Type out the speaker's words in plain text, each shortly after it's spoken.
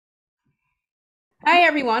Hi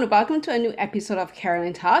everyone, welcome to a new episode of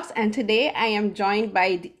Carolyn Talks. And today I am joined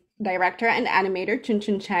by director and animator Chun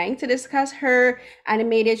Chun Chang to discuss her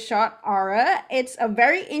animated short Aura. It's a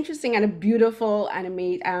very interesting and a beautiful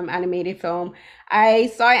animated film.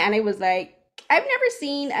 I saw it and it was like I've never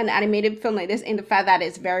seen an animated film like this in the fact that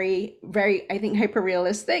it's very, very, I think, hyper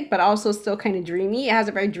realistic, but also still kind of dreamy. It has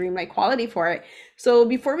a very dreamlike quality for it. So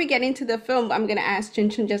before we get into the film, I'm gonna ask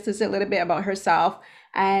Chun Chun just to say a little bit about herself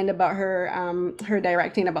and about her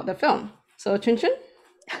directing about the film. So Chun Chun?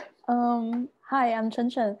 Hi, I'm Chun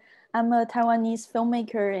Chun. I'm a Taiwanese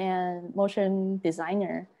filmmaker and motion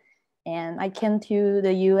designer. And I came to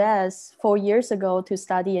the US 4 years ago to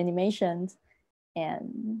study animation.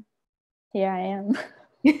 And here I am.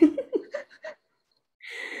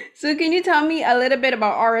 So can you tell me a little bit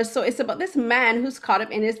about Aura? So it's about this man who's caught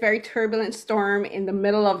up in this very turbulent storm in the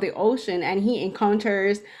middle of the ocean, and he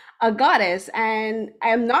encounters a goddess. And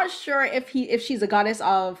I'm not sure if she's a goddess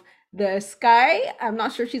of the sky. I'm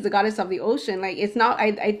not sure if she's a goddess of the ocean. Like it's not.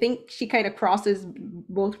 I think she kind of crosses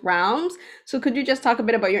both realms. So could you just talk a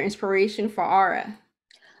bit about your inspiration for Aura?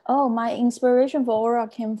 Oh, my inspiration for Aura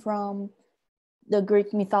came from the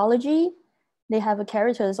Greek mythology. They have a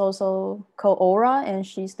character that's also called Aura, and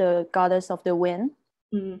she's the goddess of the wind.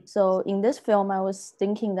 Mm, So in this film, I was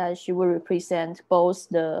thinking that she would represent both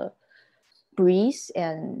the breeze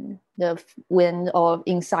and the wind of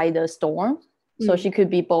inside the storm. So mm. she could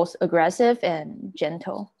be both aggressive and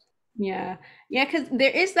gentle. Yeah, yeah, because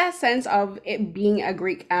there is that sense of it being a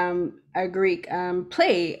Greek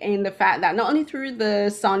play in the fact that not only through the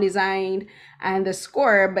sound design and the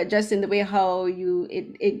score, but just in the way how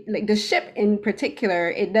it like the ship in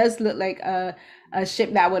particular, it does look like a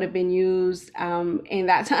ship that would have been used in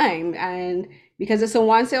that time, and because it's a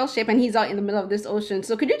one sail ship and he's out in the middle of this ocean.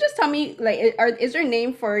 So could you just tell me like is there a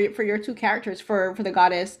name for your two characters for the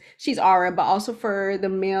goddess? She's Aura, but also for the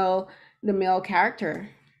male character.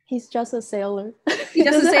 He's just a sailor. He He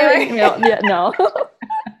just a doesn't have sailor? any, no, yeah, no.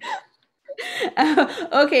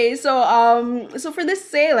 Okay, so for this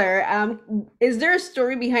sailor, is there a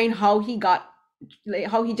story behind how he got like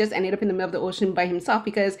how he just ended up in the middle of the ocean by himself?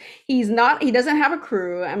 Because he doesn't have a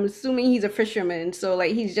crew. I'm assuming he's a fisherman, so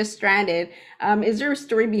like he's just stranded. Is there a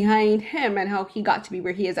story behind him and how he got to be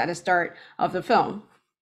where he is at the start of the film?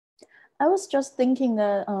 I was just thinking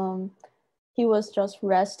that he was just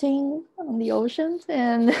resting on the ocean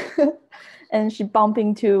and and she bumped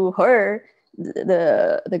into her,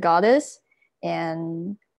 the goddess,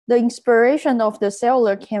 and the inspiration of the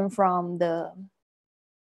sailor came from the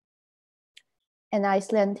an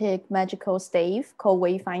Icelandic magical stave called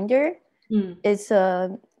Wayfinder. Mm. It's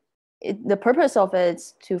the purpose of it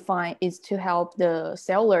is to help the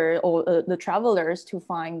sailor or the travelers to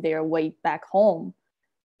find their way back home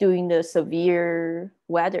during the severe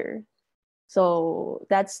weather. So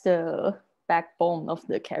that's the backbone of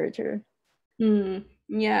the character. Mm.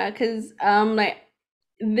 Yeah, because like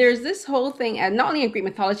there's this whole thing, and not only in Greek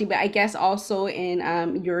mythology, but I guess also in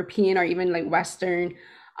European or even like Western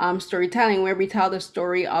storytelling, where we tell the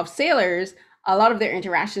story of sailors. A lot of their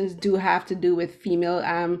interactions do have to do with female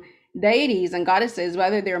deities and goddesses,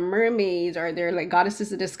 whether they're mermaids or they're like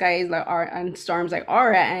goddesses of the skies, like are and storms like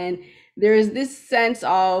Aura. And there's this sense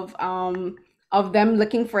of them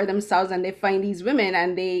looking for themselves, and they find these women,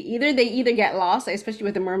 and they either get lost, especially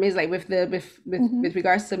with the mermaids, like with Mm-hmm.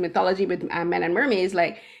 regards to mythology with men and mermaids,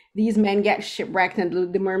 like these men get shipwrecked,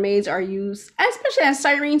 and the mermaids are used, especially as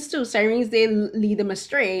sirens too. Sirens, they lead them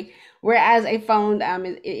astray. Whereas I found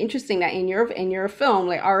interesting that in your film,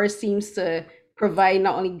 like Aura seems to provide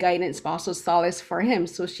not only guidance but also solace for him.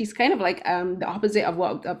 So she's kind of like the opposite of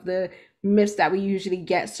what of the myths that we usually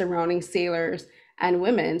get surrounding sailors and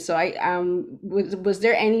women. So I was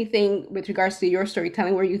there anything with regards to your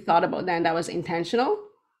storytelling where you thought about that and that was intentional?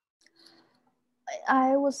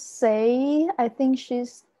 I would say I think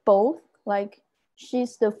she's both. Like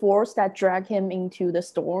she's the force that dragged him into the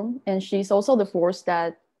storm, and she's also the force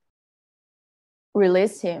that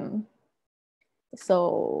released him.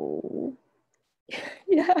 So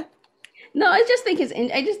yeah. No, I just think it's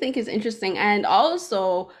interesting, and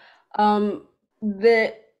also,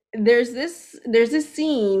 the there's this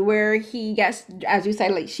scene where he gets, as you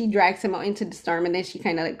said, like she drags him out into the storm, and then she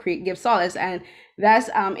kind of like gives solace, and that's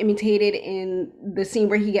imitated in the scene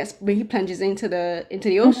where he plunges into the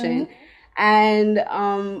Mm-hmm. ocean, and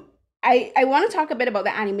I want to talk a bit about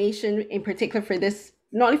the animation in particular for this.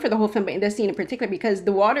 Not only for the whole film, but in this scene in particular, because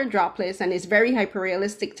the water droplets and it's very hyper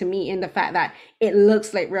realistic to me in the fact that it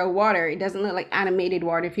looks like real water. It doesn't look like animated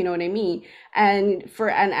water, if you know what I mean. And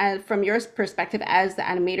from your perspective as the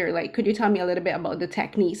animator, like, could you tell me a little bit about the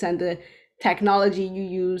techniques and technology you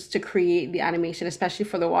use to create the animation, especially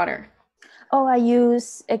for the water? Oh, I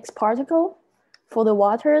use X particle for the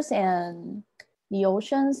waters and the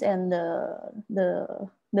oceans and the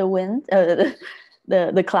wind,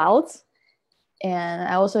 the clouds, and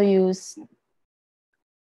I also use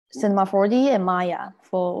Cinema 4D and Maya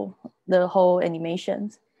for the whole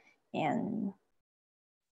animations. And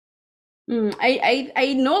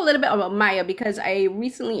I know a little bit about Maya because I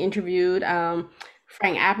recently interviewed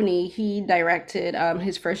Frank Abney. He directed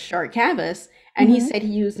his first short canvas, and he mhm. said he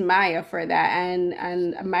used Maya for that,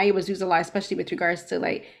 and Maya was used a lot, especially with regards to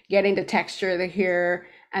like getting the texture, the hair,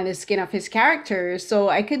 and the skin of his characters. So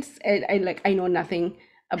I like I know nothing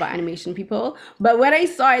about animation people, but when I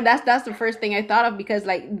saw it, that's the first thing I thought of because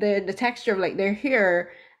like the texture of like their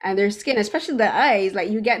hair and their skin, especially the eyes, like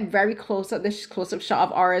you get very close up this close up shot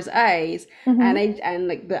of Aura's eyes Mhm. and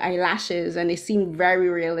like the eyelashes, and they seem very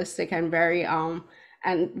realistic and very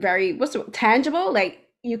tangible. Like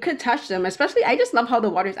you could touch them, especially I just love how the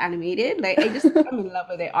water's animated. Like I'm in love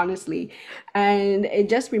with it, honestly. And it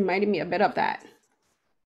just reminded me a bit of that.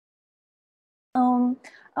 um,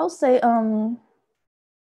 I'll say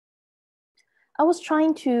I was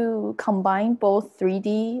trying to combine both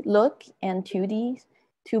 3D look and 2D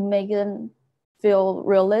to make them feel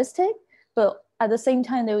realistic, but at the same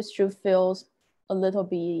time, they still feels a little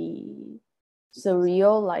bit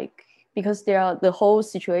surreal, like because the whole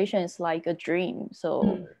situation is like a dream. So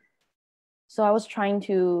Mhm. so I was trying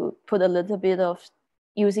to put a little bit of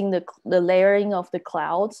using the layering of the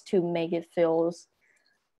clouds to make it feels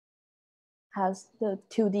has the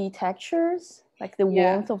 2D textures, like the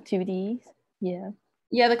Yeah. warmth of 2D. Yeah.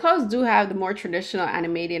 Yeah, the clouds do have the more traditional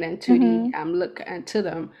animated and 2D Mm-hmm. look to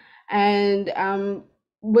them. And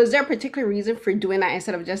was there a particular reason for doing that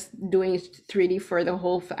instead of just doing 3D for the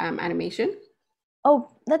whole animation?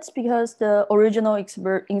 Oh, that's because the original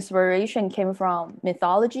inspiration came from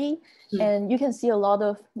mythology, Hmm. and you can see a lot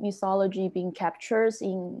of mythology being captured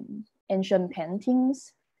in ancient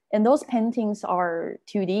paintings. And those paintings are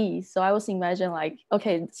 2D. So I was imagining like,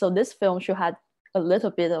 okay, so this film should have a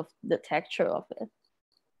little bit of the texture of it.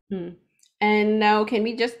 Hmm. And now, can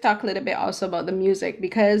we just talk a little bit also about the music?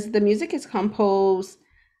 Because the music is composed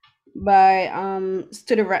by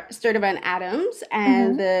Sturtevant Adams,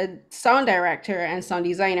 and Mm-hmm. the sound director and sound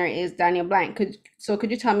designer is Daniel Blank.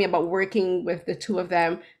 Could you tell me about working with the two of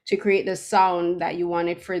them to create the sound that you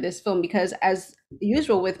wanted for this film? Because as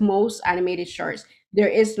usual with most animated shorts, there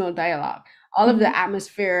is no dialogue. All of Mm-hmm. the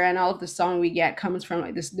atmosphere and all of the song we get comes from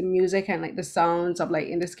like this the music and like the sounds of like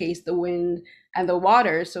in this case the wind and the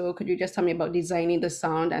water. So could you just tell me about designing the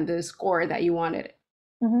sound and the score that you wanted?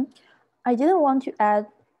 Mm-hmm. I didn't want to add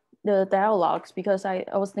the dialogues because I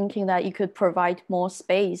was thinking that it could provide more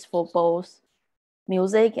space for both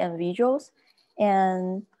music and visuals.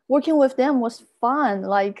 And working with them was fun.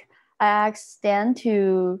 Like I asked Dan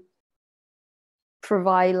to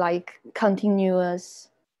provide like continuous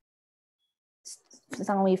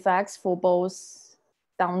sound effects for both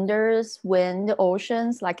thunders, wind,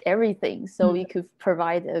 oceans, like everything. So we could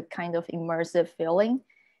provide a kind of immersive feeling.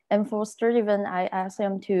 And for Sturtevant, I asked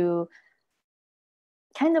him to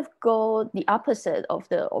kind of go the opposite of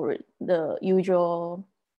the usual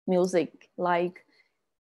music. Like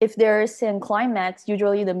if there's a climax,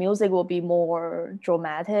 usually the music will be more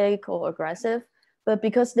dramatic or aggressive. But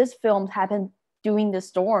because this film happened during the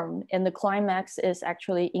storm and the climax is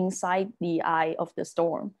actually inside the eye of the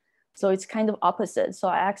storm. So it's kind of opposite. So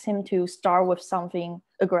I asked him to start with something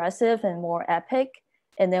aggressive and more epic.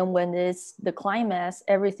 And then when it's the climax,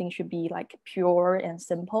 everything should be like pure and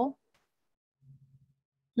simple.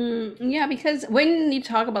 Yeah, because when you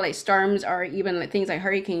talk about like storms or even like things like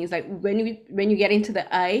hurricanes, like when you get into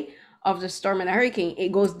the eye of the storm and the hurricane,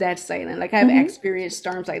 it goes dead silent. Like I've Mm-hmm. experienced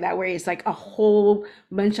storms like that where it's like a whole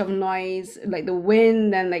bunch of noise, like the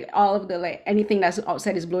wind and like all of the like anything that's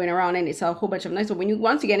outside is blowing around and it's a whole bunch of noise. But when you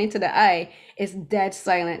once you get into the eye, it's dead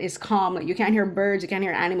silent. It's calm. Like you can't hear birds, you can't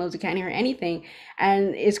hear animals, you can't hear anything,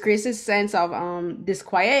 and it creates this sense of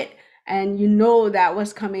disquiet, and you know that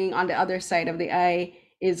what's coming on the other side of the eye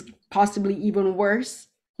is possibly even worse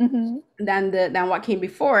Mm-hmm. than what came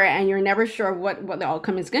before, and you're never sure what the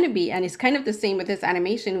outcome is going to be. And it's kind of the same with this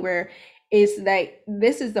animation where it's like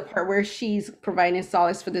this is the part where she's providing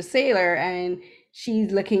solace for the sailor and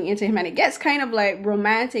she's looking into him, and it gets kind of like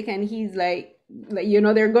romantic, and he's like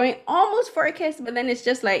they're going almost for a kiss, but then it's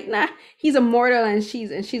just like nah, he's a mortal and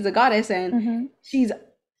she's a goddess, and Mm-hmm. she's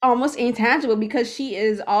almost intangible because she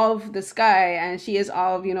is of the sky and she is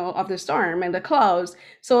of of the storm and the clouds,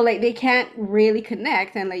 so like they can't really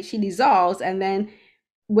connect, and like she dissolves, and then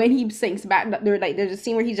when he sinks back, there's a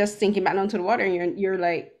scene where he's just sinking back down to the water, and you're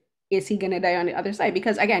like is he gonna die on the other side?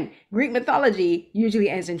 Because again, Greek mythology usually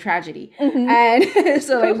ends in tragedy. Mhm. And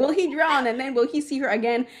so like will he drown and then will he see her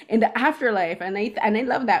again in the afterlife? And I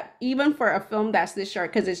love that even for a film that's this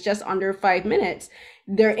short, because it's just under 5 minutes,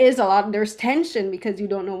 there's tension because you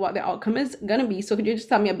don't know what the outcome is gonna be. So could you just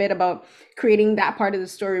tell me a bit about creating that part of the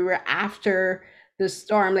story where after the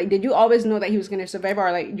storm, like did you always know that he was going to survive,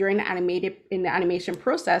 or like during the animation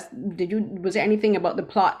process, was there anything about the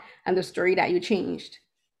plot and the story that you changed?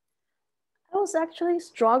 I was actually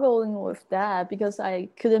struggling with that because I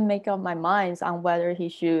couldn't make up my mind on whether he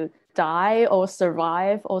should die or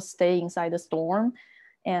survive or stay inside the storm.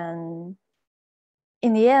 And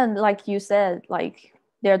in the end, like you said, like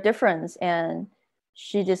they're different, and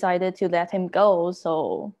she decided to let him go,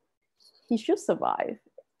 so he should survive.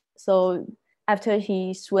 So after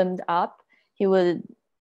he swam up, he would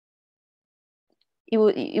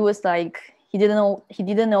it was like he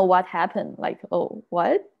didn't know what happened. Like, oh,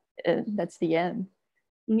 what? And that's the end.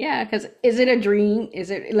 Yeah, because is it a dream?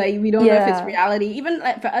 Is it like we don't know if it's Yeah. reality? Even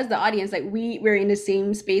like for us, the audience, like we're in the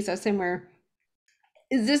same space as him. Where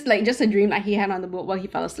is this like just a dream that he had on the boat while he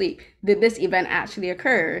fell asleep? Did this event actually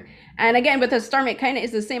occur? And again, with the storm, it kind of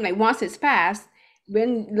is the same. Like once it's passed,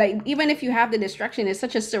 when like even if you have the destruction, it's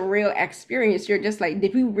such a surreal experience. You're just like,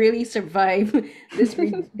 did we really survive this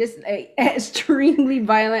like, extremely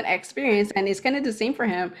violent experience? And it's kind of the same for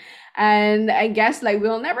him. And I guess like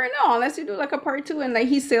we'll never know unless you do like a part two and like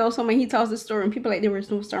he sails home and he tells the story and people like there was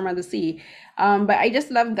no storm on the sea. But I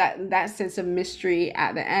just love that sense of mystery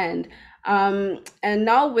at the end. And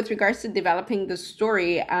now, with regards to developing the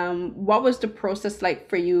story, what was the process like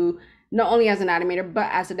for you, not only as an animator, but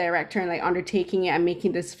as a director, and like undertaking it and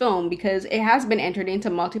making this film? Because it has been entered into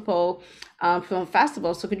multiple film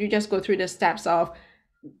festivals. So, could you just go through the steps of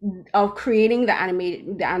creating the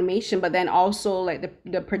animation, but then also like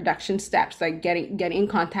the production steps, like getting in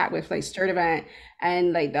contact with like Sturtevant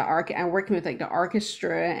and like the arc and working with like the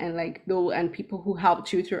orchestra and like those and people who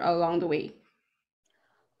helped you through along the way?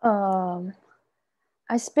 um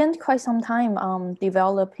I spent quite some time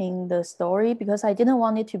developing the story because I didn't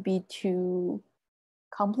want it to be too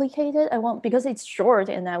complicated. I want because it's short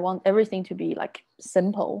and I want everything to be like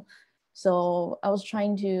simple. So I was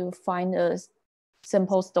trying to find a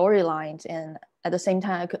simple storyline, and at the same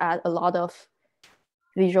time I could add a lot of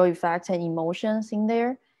visual effects and emotions in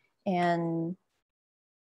there. And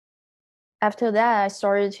after that I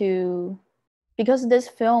started to, because this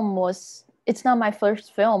film was, it's not my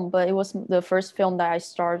first film, but it was the first film that I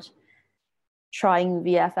started trying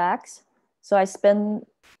VFX. So I spent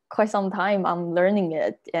quite some time on learning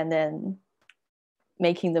it and then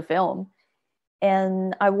making the film.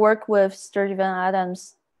 And I worked with Sturgeon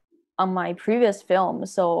Adams on my previous film,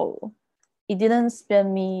 so it didn't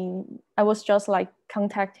spend me. I was just like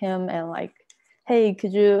contact him and like, hey,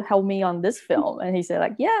 could you help me on this film? And he said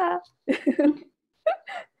like, yeah.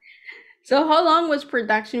 So how long was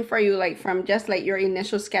production for you, like from just like your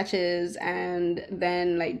initial sketches and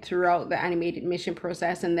then like throughout the animated mission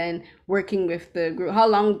process and then working with the group? How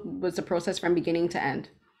long was the process from beginning to end?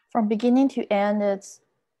 From beginning to end, it's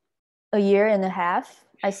a year and a half.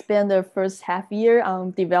 I spent the first half year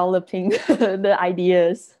on developing the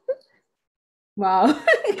ideas. Wow.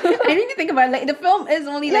 I need to think about it. Like the film is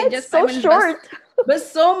only Yeah, like it's just five so minutes, short. but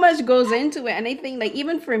so much goes into it. And I think like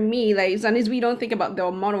even for me, like sometimes we don't think about the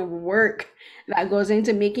amount of work that goes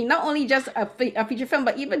into making not only just a feature film,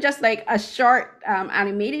 but even just like a short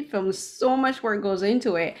animated film. So much work goes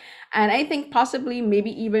into it. And I think possibly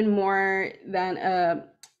maybe even more than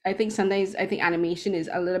I think sometimes I think animation is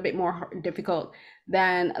a little bit more difficult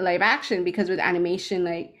than live action, because with animation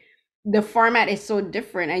like the format is so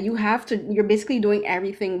different and you're basically doing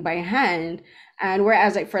everything by hand. And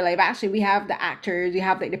whereas like for live action, we have the actors, you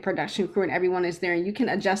have like the production crew and everyone is there and you can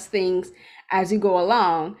adjust things as you go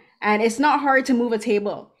along. And it's not hard to move a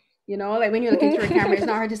table. Like when you're looking through a camera, it's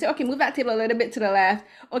not hard to say, okay, move that table a little bit to the left.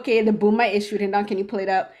 Okay, the boom mic is shooting down. Can you pull it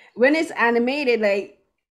up? When it's animated, like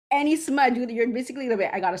any smudge, you're basically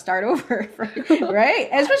like, I gotta start over, right?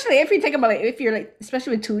 Especially if you think about like if you're like,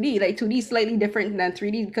 especially with 2D, like 2D is slightly different than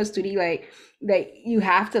 3D, because 2D like you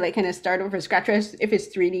have to like kind of start over scratch. If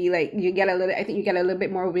it's 3D, like I think you get a little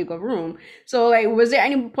bit more wiggle room. So like, was there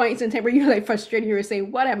any points in time where you're like frustrated? You were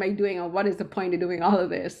saying, what am I doing, or what is the point of doing all of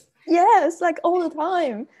this? Yes, like all the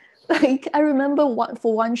time. Like I remember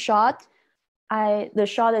one shot, the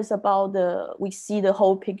shot is about we see the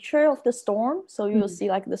whole picture of the storm. So you'll Mhm. see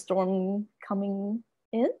like the storm coming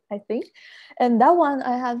in, I think. And that one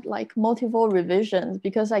I had like multiple revisions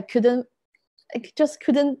because I just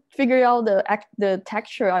couldn't figure out the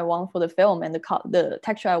texture I want for the film and the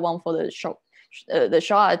texture I want for the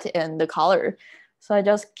shot and the color. So I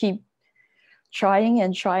just keep trying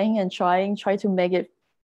and trying and trying, try to make it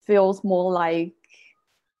feels more like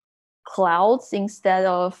clouds instead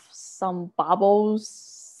of some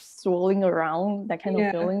bubbles swirling around, that kind of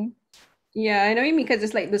Yeah. feeling. Yeah, I know what you mean because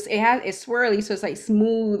it's like this. It's swirly, so it's like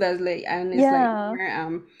smooth as like, and it's like Yeah.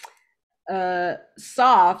 more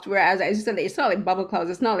soft. Whereas as you said, it's not like bubble clouds.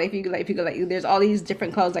 It's not like if you go like there's all these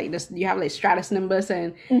different clouds like this. You have like stratus nimbus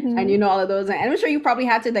and Hmm. you know all of those. And I'm sure you probably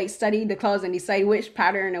had to like study the clouds and decide which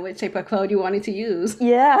pattern or which type of cloud you wanted to use.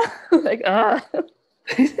 Yeah. Like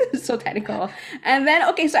So technical. And then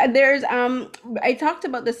okay, so there's I talked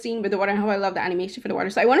about the scene with the water and how I love the animation for the water.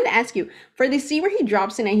 So I wanted to ask you for the scene where he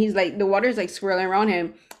drops in and he's like the water's like swirling around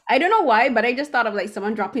him. I don't know why, but I just thought of like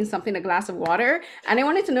someone dropping something in a glass of water, and I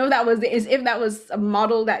wanted to know if that was if that was a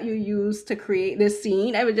model that you used to create this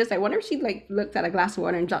scene. I was just I wonder if she like looked at a glass of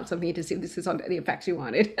water and dropped something to see if this is on the effects you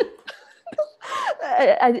wanted.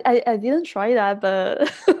 I didn't try that,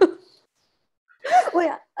 but wait,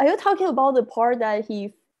 are you talking about the part that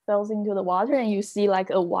he falls into the water and you see like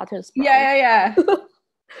a water sprout? Yeah, yeah,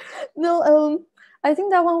 No, I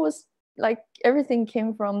think that one was like everything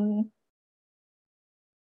came from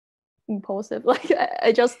impulsive. Like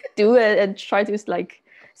I just do it and try to like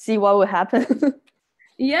see what would happen.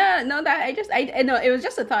 yeah, no, that I know it was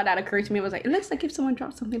just a thought that occurred to me. It was like, it looks like if someone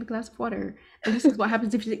drops something in a glass of water, and this is what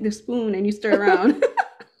happens if you take the spoon and you stir around.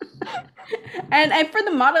 And for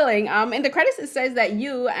the modeling, in the credits it says that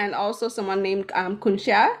you and also someone named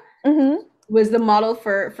Kunxia Hmm. was the model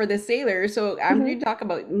for the sailor. So Hmm. you talk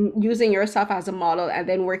about using yourself as a model and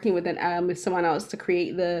then working with someone else to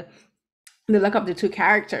create the look of the two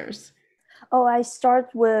characters. Oh, I start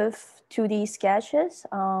with 2D sketches,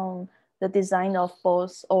 the design of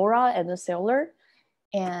both Aura and the sailor,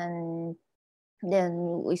 and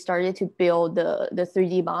then we started to build the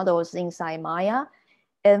 3D models inside Maya.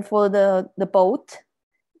 And for the boat,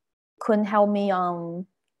 couldn't help me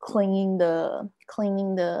cleaning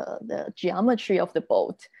the geometry of the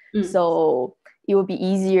boat. Mm, So it would be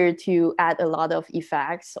easier to add a lot of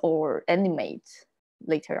effects or animate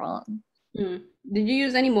later on. mm. Did you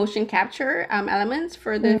use any motion capture elements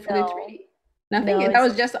for the No, 3D? Nothing. no, That it's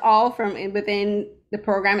was just all from within the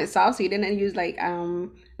program itself. So you didn't use like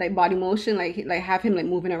body motion, like have him like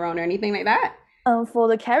moving around or anything like that. for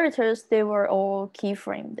the characters, they were all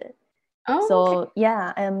keyframed. Oh, okay. So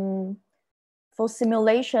yeah, for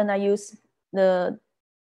simulation, I use the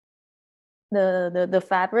the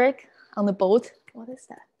fabric on the boat. What is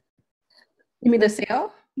that? You mean the The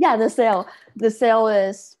sail? Yeah, the sail. The sail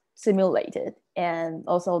is simulated, and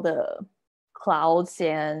also the clouds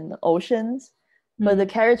and oceans. But the Mm.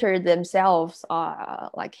 characters themselves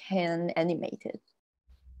are like hand animated.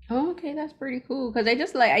 Oh, okay, that's pretty cool. Because I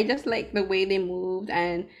just like the way they moved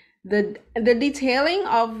and the detailing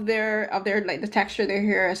of their like the texture of their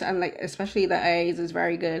hairs and like especially the eyes is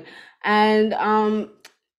very good. And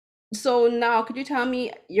so now, could you tell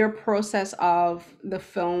me your process of the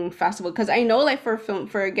film festival? Because I know, like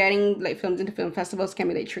for getting like films into film festivals can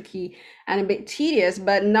be like tricky and a bit tedious.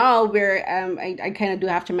 But now I kind of do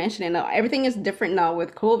have to mention it now. Everything is different now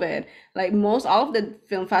with COVID. Like most all of the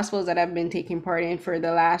film festivals that I've been taking part in for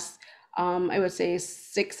the last I would say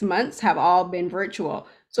 6 months have all been virtual. Mhm.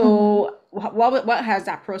 So what has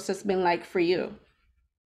that process been like for you?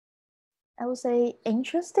 I would say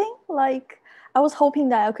interesting. Like I was hoping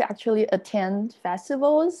that I could actually attend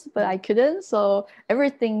festivals, but I couldn't. So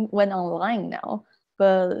everything went online now.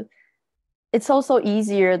 But it's also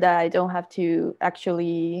easier that I don't have to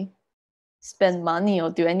actually spend money or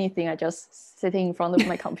do anything. I just sitting in front of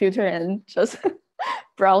my computer and just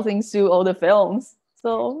browsing through all the films.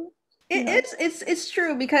 So you know. It's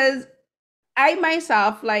true because I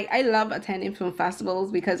myself, like, I love attending film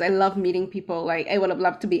festivals because I love meeting people. Like, I would have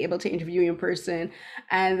loved to be able to interview you in person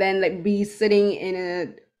and then like be sitting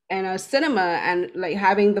in a cinema and like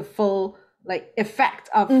having the full like effect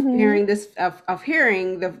of Mm-hmm. hearing this of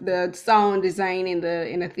hearing the sound design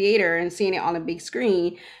in a theater and seeing it on a big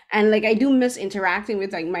screen. And like I do miss interacting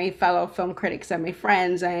with like my fellow film critics and my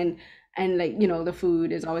friends and like you know the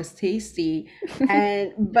food is always tasty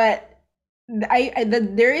and but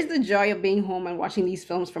there is the joy of being home and watching these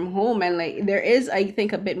films from home and like there is I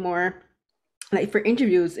think a bit more like for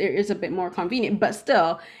interviews it is a bit more convenient but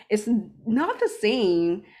still it's not the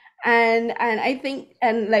same and I think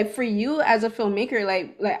and like for you as a filmmaker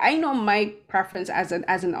like I know my preference as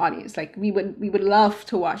an audience like we would love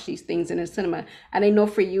to watch these things in a cinema and I know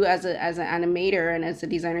for you as an animator and as a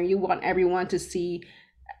designer you want everyone to see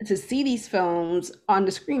these films on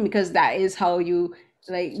the screen because that is how you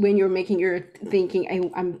like when you're making your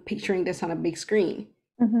thinking I'm picturing this on a big screen.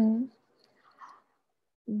 Mm-hmm.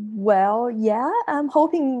 Well, yeah, I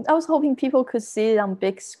was hoping people could see it on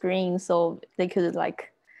big screen so they could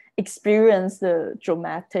like experience the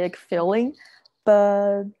dramatic feeling.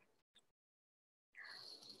 But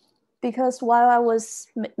because while I was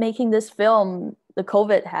making this film, the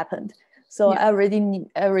COVID happened. So Yeah. I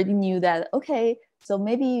already knew that, okay, so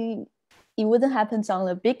maybe it wouldn't happen on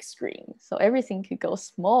a big screen. So everything could go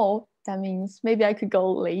small. That means maybe I could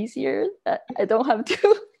go lazier. That I don't have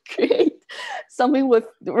to create something with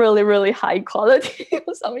really, really high quality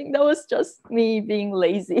or something. That was just me being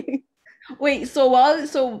lazy. Wait,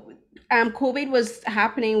 COVID was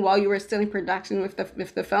happening while you were still in production with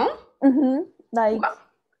the film? Mm-hmm. Like Wow.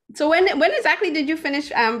 So when exactly did you finish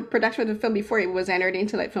production of the film before it was entered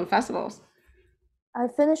into like film festivals? I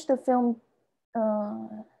finished the film,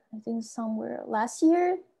 I think somewhere last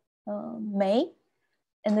year, May,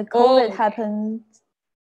 and the Oh, COVID happened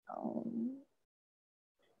um,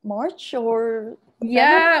 March or February.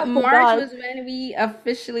 yeah, I March forgot. was when we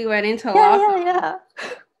officially went into Yeah, lockdown. yeah.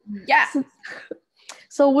 Yeah. So,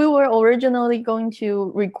 so we were originally going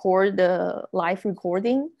to record the live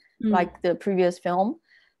recording, Mm, like the previous film,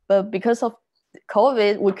 but because of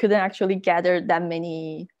COVID, we couldn't actually gather that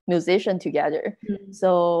many musicians together. mm.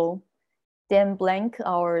 So Dan Blank,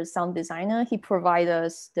 our sound designer, he provided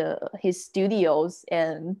us his studios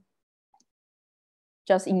and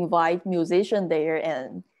just invite musician there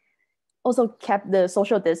and also kept the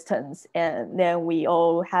social distance. And then we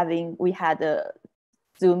had the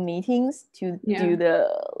Zoom meetings to Yeah. do the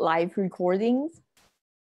live recordings.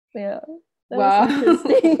 Yeah, that was Wow.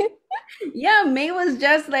 interesting. Yeah, May was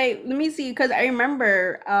just like, let me see, because I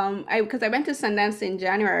remember I went to Sundance in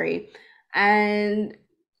January, and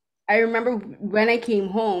I remember when I came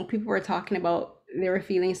home, people were talking about they were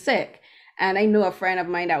feeling sick. And I knew a friend of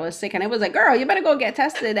mine that was sick, and I was like, "Girl, you better go get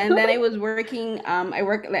tested." And then I was working. I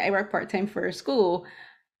work part time for school,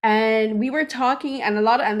 and we were talking, and a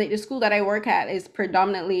lot of and the school that I work at is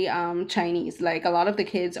predominantly Chinese. Like a lot of the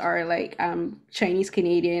kids are like Chinese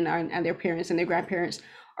Canadian, and their parents and their grandparents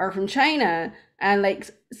are from China, and like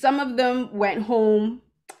some of them went home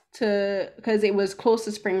to because it was close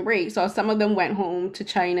to spring break, so some of them went home to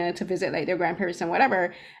China to visit like their grandparents and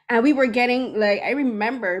whatever. And we were getting like, I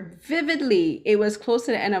remember vividly, it was close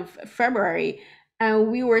to the end of February,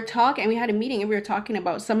 and we were talking, and we had a meeting, and we were talking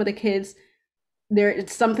about some of the kids, there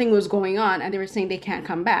something was going on, and they were saying they can't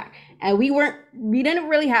come back. And we didn't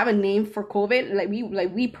really have a name for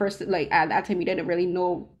COVID. We personally, like at that time, we didn't really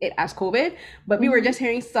know it as COVID, but we were Mhm. just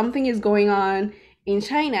hearing something is going on in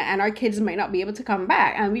China, and our kids might not be able to come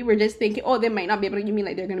back. And we were just thinking, oh, they might not be able to. You mean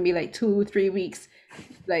like they're gonna be like 2 3 weeks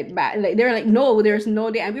like back? Like they were like, no, there's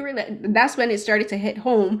no day. And we were like, that's when it started to hit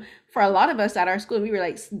home for a lot of us at our school. We were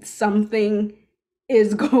like, something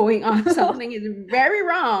is going on, something is very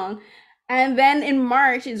wrong. And then in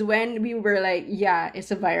March is when we were like, yeah,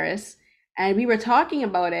 it's a virus. And we were talking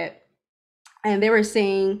about it, and they were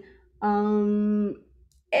saying, um,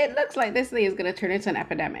 it looks like this thing is going to turn into an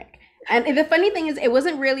epidemic. And the funny thing is, it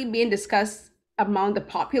wasn't really being discussed among the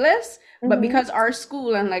populace, but Mhm. because our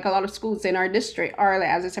school and like a lot of schools in our district are, like,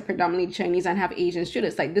 as I said, predominantly Chinese and have Asian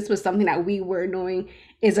students, like this was something that we were knowing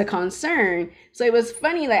is a concern. So it was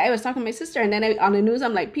funny. Like I was talking to my sister, and then on the news,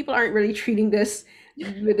 I'm like, people aren't really treating this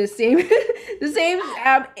with the same,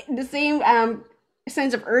 the same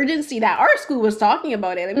sense of urgency that our school was talking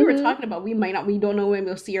about it. Like we were Mhm. talking about, we don't know when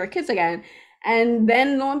we'll see our kids again. And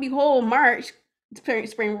then lo and behold, March,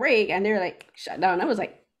 spring break, and they're like shut down. I was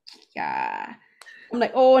like, yeah. I'm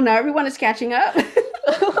like, oh, now everyone is catching up.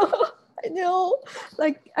 I know.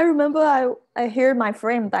 Like I remember I heard my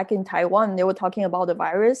friend back in Taiwan, they were talking about the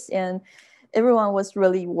virus and everyone was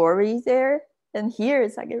really worried there. And here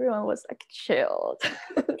it's like everyone was like chilled.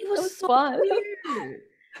 It That was was so fun. weird.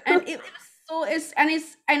 And it was so it's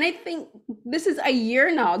and I think this is a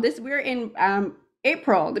year now. This we're in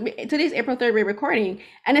April. Today's April 3rd, we're recording,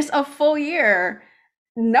 and it's a full year.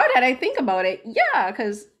 Now that I think about it, yeah,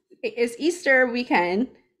 because it's Easter weekend,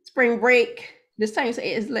 spring break. This time so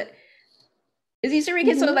it's Easter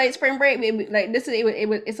weekend, so Mhm. like spring break, like this is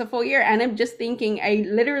it's a full year. And I'm just thinking, I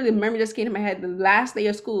literally remember this came to my head the last day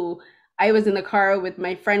of school. I was in the car with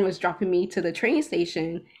my friend, was dropping me to the train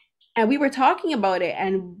station, and we were talking about it,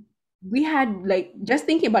 and we had like, just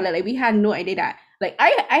thinking about it, like we had no idea that like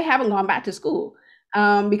I haven't gone back to school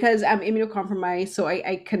because I'm immunocompromised, so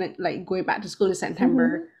I couldn't, like, going back to school in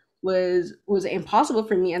September Mhm. was impossible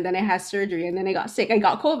for me. And then I had surgery, and then I got sick, I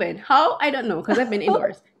got COVID. How? I don't know, because I've been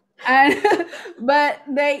indoors. And but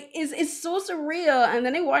they it's so surreal. And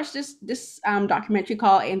then I watched this documentary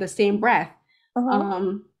called In the Same Breath, Uh-huh.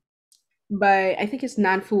 um by, I think it's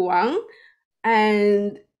Nan Fu Wang.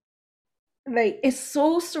 And like it's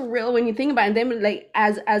so surreal when you think about it. And then like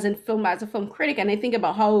as in film, as a film critic, and I think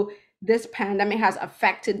about how this pandemic has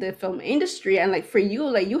affected the film industry, and like for you,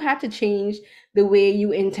 like you had to change the way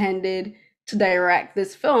you intended to direct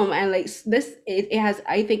this film, and like this it has,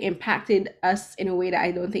 I think, impacted us in a way that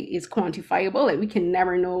I don't think is quantifiable. Like we can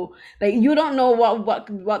never know, like you don't know what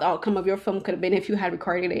the outcome of your film could have been if you had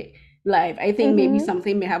recorded it live. I think maybe Mm-hmm.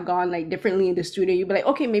 something may have gone like differently in the studio. You'd be like,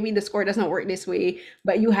 okay, maybe the score doesn't work this way,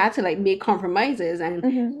 but you had to like make compromises. And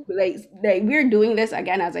Mm-hmm. like we're doing this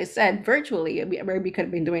again, as I said, virtually, where we could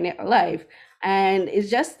have been doing it live. And it's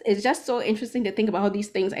just so interesting to think about how these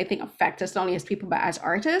things, I think, affect us not only as people but as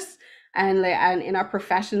artists, and like and in our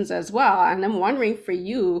professions as well. And I'm wondering for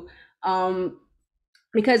you, um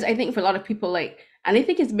because I think for a lot of people, like, and I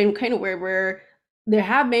think it's been kind of where there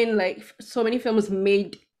have been like so many films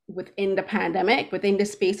made within the pandemic, within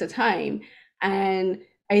this space of time, and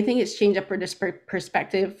I think it's changed up for this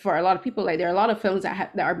perspective for a lot of people. Like there are a lot of films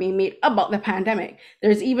that are being made about the pandemic.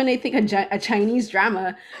 There's even, I think, a Chinese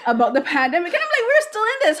drama about the pandemic, and I'm like, we're still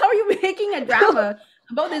in this. How are you making a drama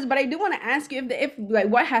about this? But I do want to ask you if like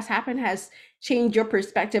what has happened has changed your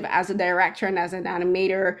perspective as a director and as an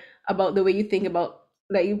animator about the way you think about,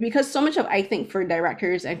 like, because so much of, I think, for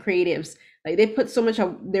directors and creatives, like they put so much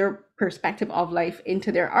of their perspective of life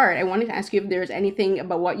into their art. I wanted to ask you if there's anything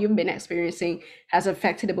about what you've been experiencing has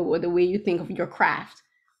affected about the way you think of your craft.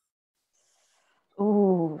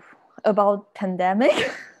 Ooh, about pandemic.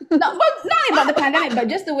 Not, well, not about the pandemic, but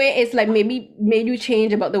just the way it's like maybe made you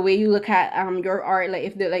change about the way you look at your art. Like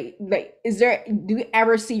if the like is there, do you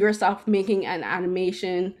ever see yourself making an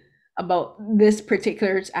animation about this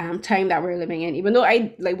particular time that we're living in? Even though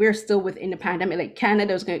I like we're still within the pandemic, like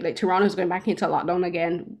Canada's going, like Toronto's going back into lockdown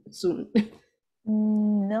again soon.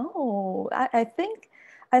 No, I think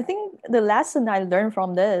the lesson I learned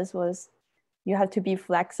from this was you have to be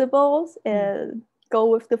flexible Mm, and go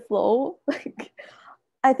with the flow. Like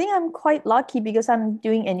I think I'm quite lucky because I'm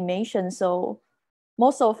doing animation, so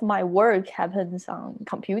most of my work happens on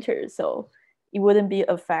computer, so it wouldn't be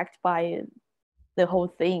affected by the whole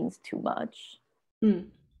things too much. mm.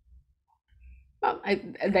 Well, I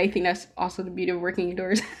think that's also the beauty of working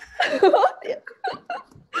indoors. Yeah.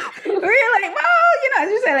 We're like, well, as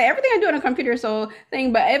you said, like everything I do on a computer, so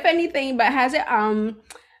thing. But if anything, but has it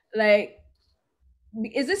like,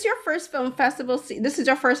 is this your first film festival? This is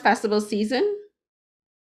your first festival season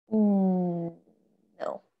Mm,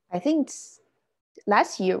 no, I think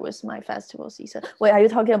last year was my festival season. Wait, are you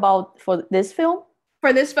talking about for this film?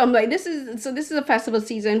 for this film. Like this is a festival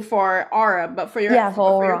season for Aura, but for your Yeah,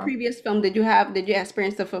 for your for previous film, did you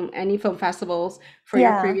experience the film any film festivals for your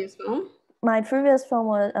yeah, previous film? my previous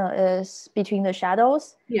film is Between the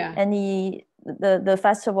Shadows, Yeah, and the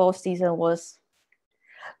festival season was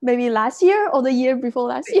maybe last year or the year before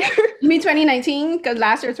last year. you mean 2019? Because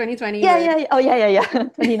last year 2020 Yeah, was. yeah, oh yeah, yeah, yeah,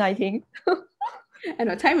 2019. I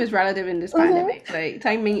know time is relative in this Mhm. pandemic. Like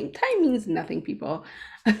time means nothing, people.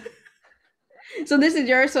 So this is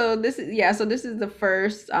your, so this is, yeah, so this is the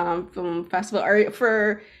first film festival, or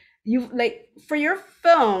for you, like for your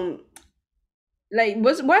film, like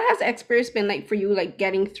what has the experience been like for you, like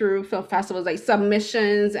getting through film festivals, like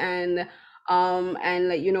submissions and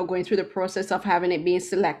like going through the process of having it being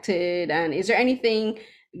selected, and is there anything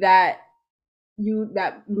that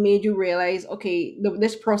that made you realize, okay,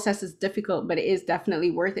 this process is difficult, but it is definitely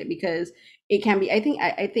worth it, because it can be, I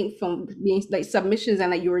think from being like submissions, and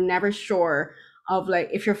like you were never sure of like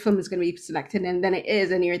if your film is going to be selected, and then it is,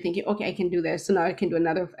 and you're thinking, okay, I can do this, so now I can do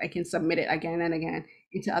another, I can submit it again and again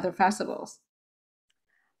into other festivals.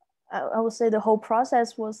 I would say the whole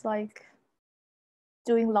process was like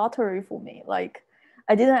doing lottery for me. Like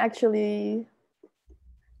I didn't actually,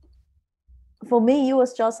 for me it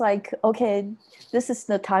was just like, okay, this is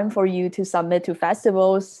the time for you to submit to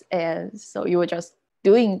festivals, and so you were just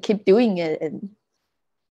keep doing it, and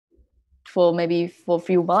for maybe for a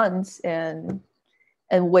few months, and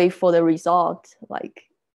wait for the result. Like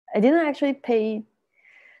I didn't actually pay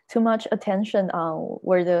too much attention on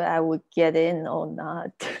whether I would get in or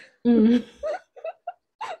not. Mm.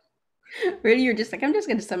 Really, you're just like, I'm just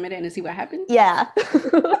going to submit it and see what happens. Yeah.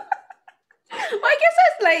 Well, I guess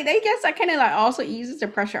that's like, I guess that kind of like also eases the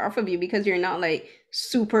pressure off of you, because you're not like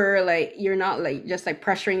super, like you're not like just like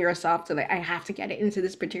pressuring yourself to like, I have to get it into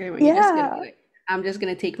this particular one. You're just gonna be Yeah. like, I'm just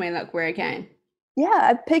gonna take my luck where I can. Yeah,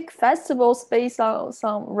 I pick festivals based on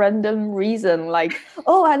some random reason, like,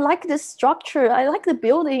 oh, I like this structure, I like the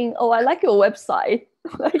building, oh, I like your website.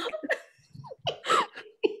 Like,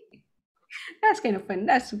 That's kind of fun.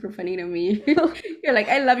 That's super funny to me. You're like,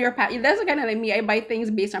 I love your pack. That's kind of like me. I buy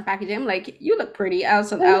things based on packaging. I'm like, you look pretty. I'll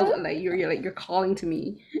like you're calling to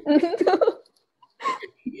me.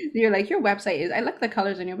 You're like, your website is. I like the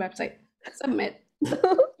colors on your website. Submit.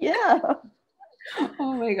 Yeah.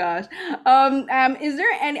 Oh my gosh. Is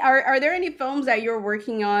there any are there any films that you're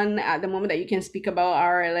working on at the moment that you can speak about?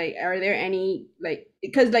 Or like, are there any like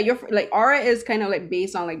because like your like aura is kind of like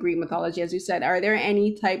based on like Greek mythology, as you said. Are there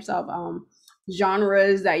any types of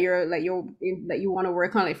genres that that you want to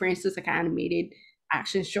work on? Like for instance, like animated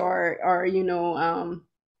action short or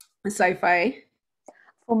sci-fi.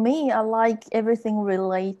 For me, I like everything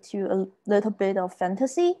related to a little bit of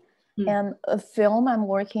fantasy. Hmm. And a film I'm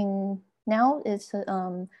working now is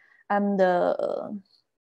I'm the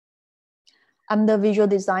I'm the visual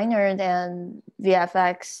designer and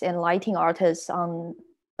VFX and lighting artist on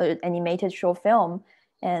an animated short film,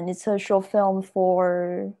 and it's a short film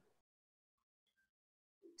for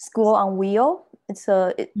School on Wheel.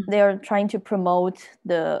 They're trying to promote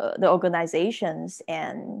the organizations,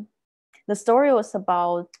 and the story is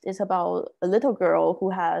about a little girl who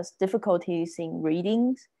has difficulties in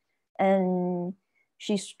readings, and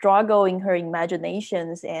she struggle in her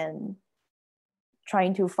imaginations and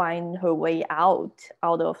trying to find her way out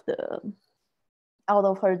of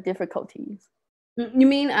her difficulties. You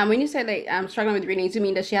mean when you said like I'm struggling with reading, you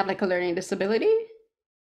mean does she have like a learning disability?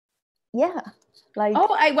 Yeah, Oh,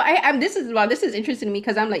 like I'm. This is interesting to me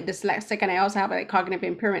because I'm like dyslexic and I also have like cognitive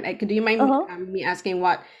impairment. Like, do you mind uh-huh. me asking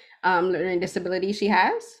what learning disability she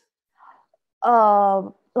has?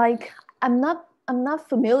 Like I'm not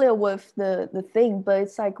familiar with the thing, but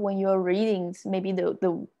it's like when you're reading, maybe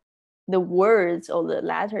the words or the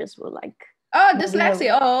letters were like Oh, moving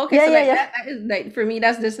dyslexia. Oh, okay. Yeah, So yeah, like yeah. that is like for me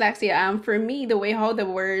that's dyslexia. For me the way how the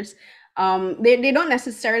words they don't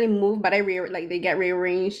necessarily move, but like they get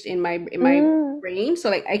rearranged in my Mm, brain. So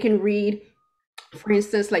like I can read, for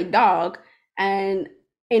instance, like dog, and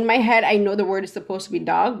in my head I know the word is supposed to be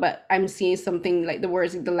dog, but I'm seeing something like the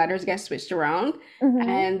letters get switched around. mm-hmm.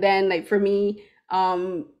 And then like for me,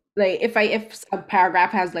 like if a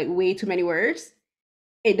paragraph has like way too many words,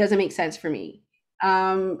 it doesn't make sense for me.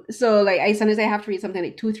 So like I sometimes I have to read something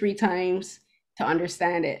like two, three times to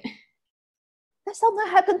understand it. That something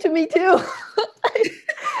happened to me too.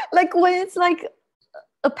 Like when it's like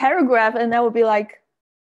a paragraph, and I would be like,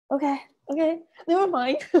 okay, okay, never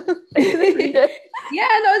mind. I couldn't read it. Yeah,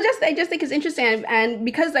 no, just I just think it's interesting, and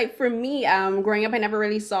because like for me, growing up, I never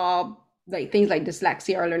really saw like things like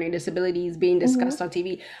dyslexia or learning disabilities being Mm-hmm. discussed on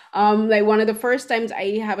TV. Like one of the first times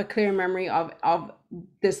I have a clear memory of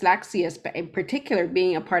dyslexia, in particular,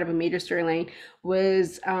 being a part of a major storyline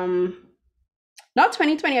was not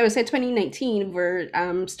 2020, I would say 2019, where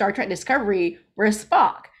Star Trek Discovery, where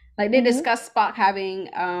Spock, like they Mm-hmm. discussed Spock having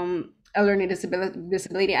a learning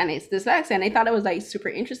disability and it's dyslexia. And I thought it was like super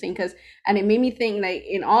interesting because, and it made me think like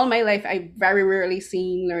in all my life, I've very rarely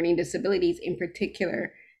seen learning disabilities, in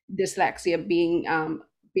particular dyslexia,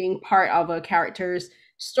 being part of a character's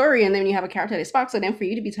story. And then you have a character like Spock. So then for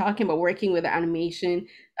you to be talking about working with the animation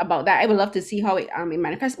about that, I would love to see how it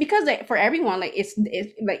manifests, because like for everyone, like it's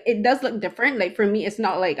like it does look different. Like for me, it's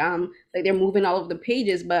not like they're moving all of the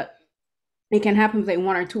pages, but it can happen with like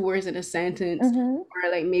one or two words in a sentence, Mm-hmm.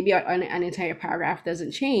 or like maybe an entire paragraph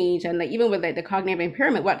doesn't change. And like even with like the cognitive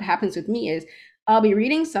impairment, what happens with me is I'll be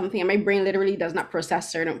reading something and my brain literally does not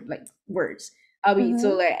process certain like words. I'll be Mm-hmm. so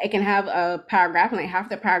like I can have a paragraph and like half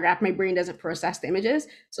the paragraph my brain doesn't process the images,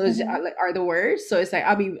 so it's Mm-hmm. like are the words. So it's like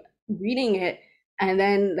I'll be reading it and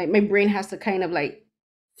then like my brain has to kind of like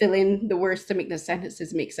fill in the words to make the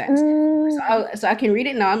sentences make sense. Mm. So I can read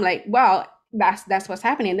it now. I'm like, wow, that's what's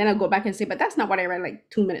happening. And then I'll go back and say, but that's not what I read like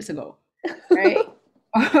 2 minutes ago, right?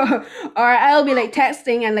 Or I'll be like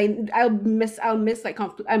texting and like I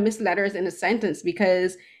miss letters in a sentence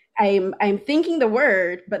because I'm thinking the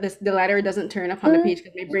word, but the letter doesn't turn up on the Mm. page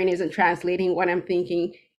because my brain isn't translating what I'm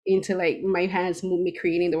thinking into like my hands move me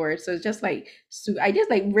creating the word. So it's just like so I just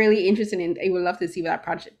like really interested in. I would love to see what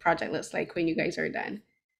that project looks like when you guys are done.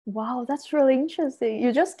 Wow, that's really interesting.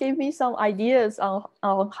 You just gave me some ideas on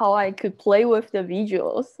how I could play with the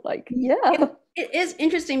visuals. Like, yeah. It is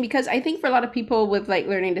interesting because I think for a lot of people with like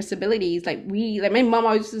learning disabilities, like my mom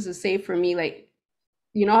always used to say for me, like,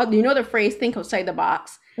 you know the phrase think outside the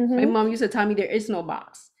box. My Mm-hmm. mom used to tell me there is no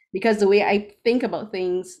box because the way I think about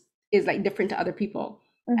things is like different to other people.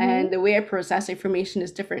 Mm-hmm. And the way I process information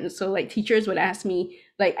is different. And so like teachers would ask me,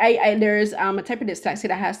 like I there's a type of dyslexia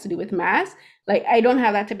that has to do with math. Like I don't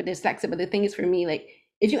have that type of dyslexia, but the thing is for me, like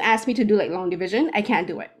if you ask me to do like long division, I can't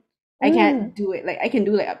do it. I Mm. can't do it. Like I can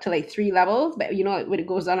do like up to like three levels, but like, when it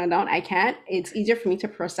goes down and down, I can't. It's easier for me to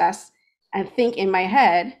process. and think in my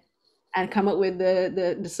head and come up with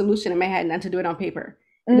the solution in my head and then to do it on paper.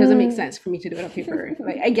 It doesn't make Mm. sense for me to do it on paper.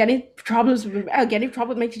 Like I get it problems. I get it trouble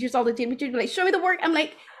with my teachers all the time. Teachers be like, show me the work. I'm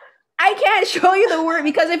like, I can't show you the work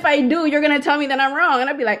because if I do, you're gonna tell me that I'm wrong. And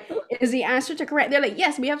I'd be like, is the answer to correct? They're like,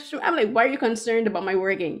 yes, we have to show. I'm like, why are you concerned about my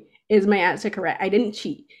working? Is my answer correct? I didn't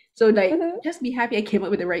cheat. So like, Mhm. just be happy I came up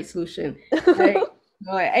with the right solution. Like,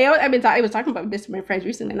 I was talking about this with my friends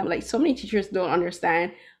recently, and I'm like, so many teachers don't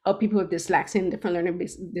understand how people with dyslexia and different learning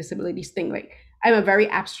disabilities think. Like, I'm a very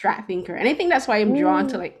abstract thinker, and I think that's why I'm drawn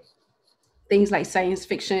to Mm. like things like science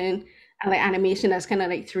fiction and like animation that's kind of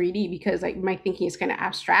like 3D because like my thinking is kind of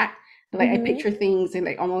abstract. Like I Mhm. picture things in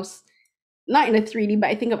like almost not in a 3D, but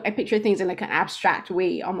I picture things in like an abstract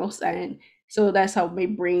way almost, and so that's how my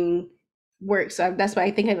brain works. So that's why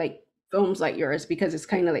I think I like films like yours because it's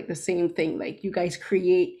kind of like the same thing. Like you guys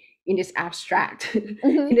create in this abstract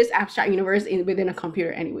Mhm. in this abstract universe within a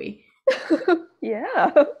computer anyway.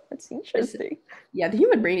 Yeah, that's It's, interesting. yeah, the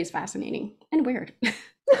human brain is fascinating and weird.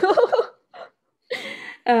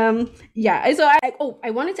 Yeah, so I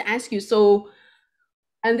wanted to ask you, so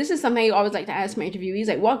and this is something I always like to ask my interviewees,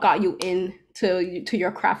 like what got you into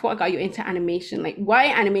your craft? What got you into animation? Like why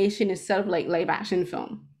animation instead of like live action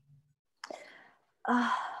film?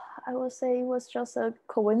 Uh, I would say it was just a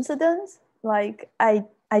coincidence. Like I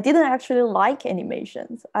didn't actually like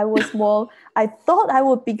animations. I thought I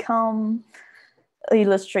would become an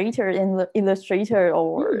illustrator Mm,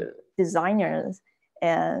 or designers,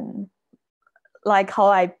 and like how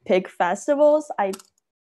I pick festivals,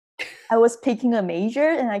 I was picking a major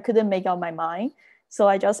and I couldn't make up my mind. So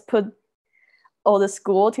I just put all the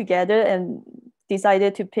school together and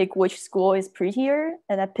decided to pick which school is prettier.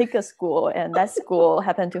 And I picked a school, and that school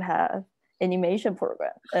happened to have animation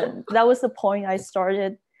program. And that was the point I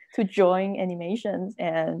started to join animations.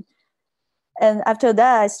 And after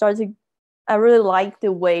that, I really like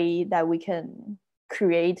the way that we can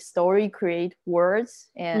create words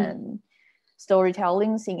mm, and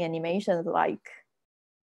storytellings in animations. Like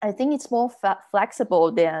I think it's more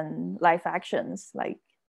flexible than live actions. Like,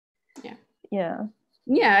 yeah. yeah.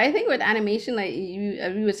 Yeah, I think with animation, like you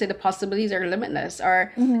would say the possibilities are limitless,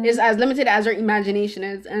 or is Mm-hmm. as limited as our imagination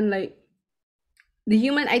is, and like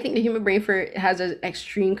I think the human brain for has an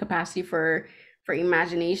extreme capacity for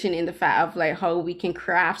imagination in the fact of like how we can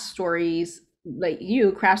craft stories, like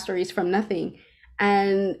you craft stories from nothing,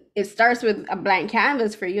 and it starts with a blank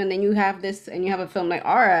canvas for you, and then you have this, and you have a film like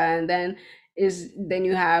Aura, and then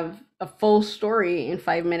you have a full story in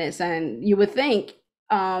 5 minutes, and you would think,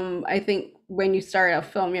 I think when you start a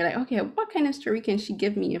film, you're like, okay, what kind of story can she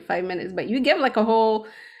give me in 5 minutes? But you give like a whole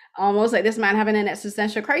almost like this man having an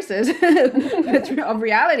existential crisis of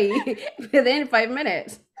reality within 5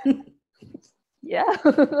 minutes. Yeah,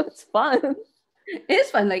 it's fun. It's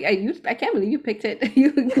fun. Like I can't believe you picked it.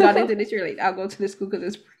 You got into this. You're like, I'll go to this school because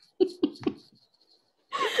it's free.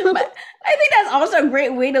 But I think that's also a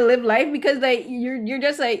great way to live life because like you're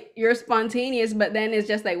just like you're spontaneous, but then it's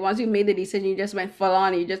just like once you made the decision, you just went full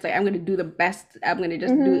on. You're just like, I'm gonna do the best. I'm gonna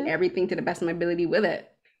just do Mm-hmm. everything to the best of my ability with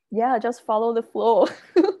it. Yeah, just follow the flow.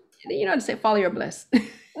 You know how to say follow your bliss.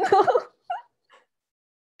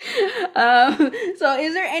 So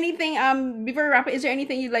is there anything before we wrap it, is there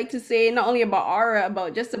anything you'd like to say not only about Aura,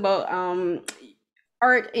 about just about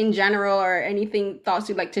art in general or anything thoughts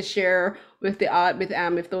you'd like to share with the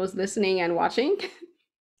with those listening and watching?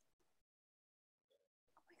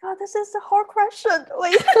 God, this is a hard question.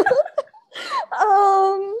 Wait.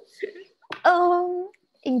 um,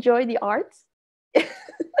 enjoy the arts.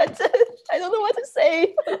 That's it. I don't know what to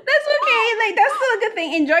say. That's okay. Like that's still a good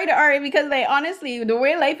thing. Enjoy the art because like honestly, the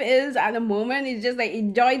way life is at the moment is just like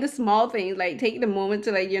enjoy the small things. Like take the moment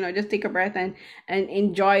to like, just take a breath and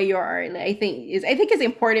enjoy your art. Like I think it's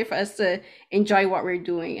important for us to enjoy what we're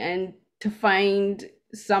doing and to find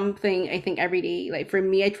something I think every day. Like for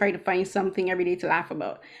me, I try to find something every day to laugh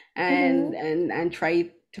about Mm-hmm. and try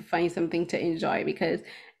to find something to enjoy because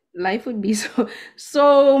life would be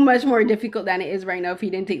so much more difficult than it is right now if we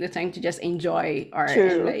didn't take the time to just enjoy art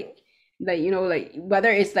and True. like like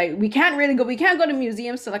whether it's like we can't go to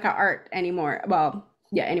museums to look at art anymore. Well,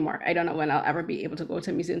 yeah, anymore. I don't know when I'll ever be able to go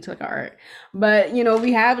to a museum to look at art, but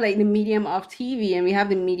we have like the medium of TV and we have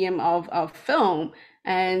the medium of film,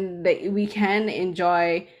 and that we can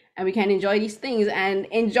enjoy, and we can enjoy these things. And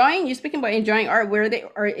enjoying, you speaking about enjoying art, where they,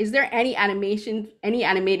 or is there any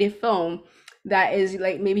animated film that is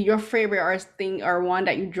like maybe your favorite art thing or one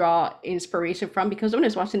that you draw inspiration from? Because when I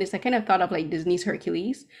was watching this, I kind of thought of like Disney's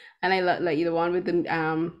Hercules, and I love like the one with the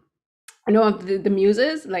I know of the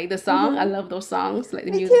muses, like the song. I Mm-hmm. love those songs, like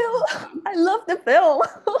the Me music. too. I love the film.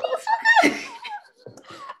 It's so good.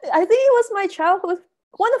 I think it was my childhood,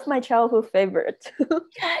 one of my childhood favorite.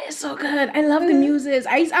 Yeah, it's so good. I love the Mhm, music.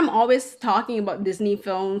 I'm always talking about Disney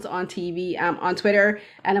films on TV, on Twitter,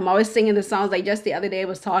 and I'm always singing the songs. Like just the other day, I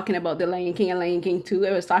was talking about The Lion King and Lion King 2.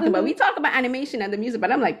 I was talking about we mhm, talk about animation and the music,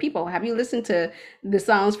 but I'm like, people, have you listened to the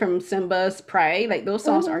songs from Simba's Pride? Like those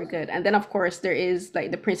songs are mhm. good. And then of course there is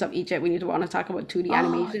like The Prince of Egypt. We need to want to talk about 2D Oh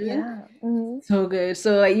animation. yeah. Mhm, So good.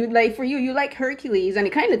 So like you like for you, you like Hercules, and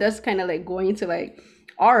it kind of does kind of like go into like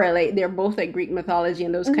aura, like they're both like Greek mythology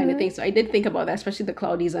and those kind of mhm. things. So I did think about that, especially the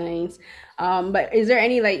cloud designs. But is there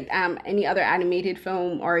any like any other animated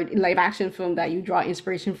film or live action film that you draw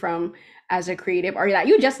inspiration from as a creative, or that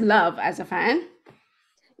you just love as a fan?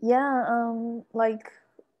 Yeah, like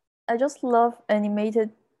I just love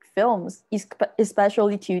animated films,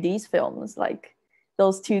 especially 2D films, like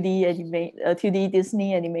those 2D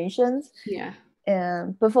Disney animations. Yeah.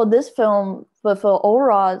 And but for this film, but for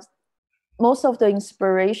Aura, most of the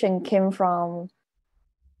inspiration came from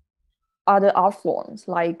other art forms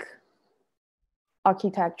like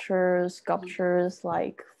architecture, sculptures,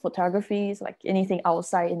 like photographies, like anything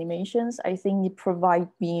outside animations. I think it provides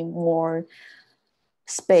me more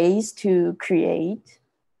space to create.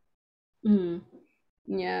 Mm.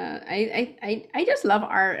 Yeah, I just love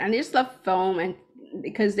art and I just love film and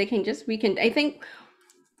because they can just we can I think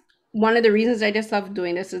one of the reasons I just love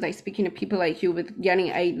doing this is like speaking to people like you with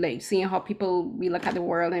getting I like seeing how people we look at the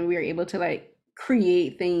world and we're able to like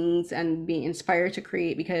create things and be inspired to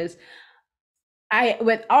create because I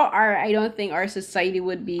without art I don't think our society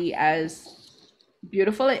would be as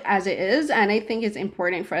beautiful as it is, and I think it's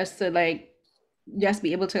important for us to like just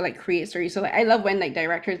be able to like create stories. So like I love when like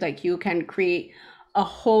directors like you can create a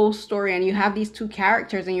whole story and you have these two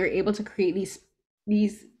characters and you're able to create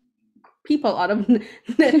these people out of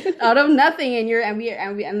out of nothing, and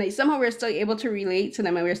and like somehow we're still able to relate to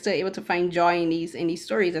them and we're still able to find joy in these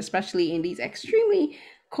stories, especially in these extremely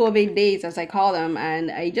COVID days as I call them. And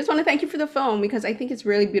I just want to thank you for the film because I think it's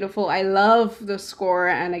really beautiful. I love the score,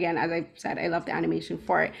 and again as I said I love the animation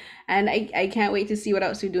for it, and I can't wait to see what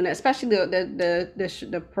else you're doing, especially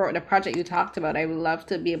the project you talked about. I would love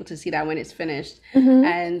to be able to see that when it's finished. Mhm.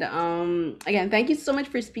 And again, thank you so much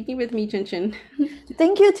for speaking with me, Chin Chin.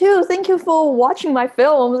 Thank you too. Thank you for watching my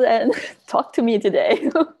films and talk to me today.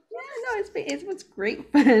 No, it was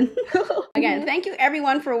great fun. Again, Mhm. thank you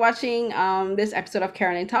everyone for watching this episode of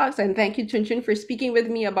Carolyn Talks, and thank you Chun Chun for speaking with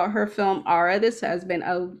me about her film Aura. This has been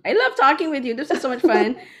a I love talking with you. This was so much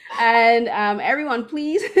fun, and everyone,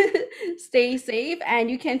 please stay safe, and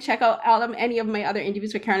you can check out all of any of my other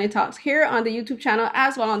interviews with Carolyn Talks here on the YouTube channel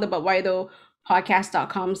as well on the But Why Though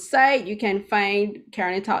podcast.com site. You can find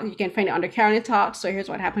Carolyn Talk. You can find it under Carolyn Talks. So here's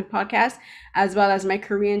what happened podcast, as well as my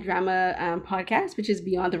Korean drama podcast, which is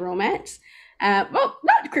Beyond the Romance. Well,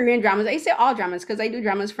 not Korean dramas. I say all dramas because I do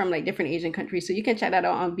dramas from like different Asian countries. So you can check that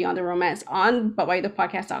out on Beyond the Romance on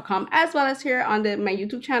butwhythepodcast.com, as well as here on my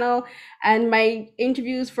YouTube channel and my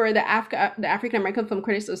interviews for the African American Film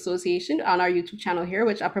Critics Association on our YouTube channel here,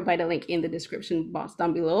 which I'll provide a link in the description box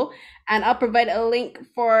down below. And I'll provide a link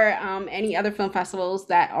for any other film festivals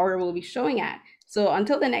that Aura will be showing at. So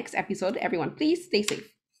until the next episode, everyone, please stay safe.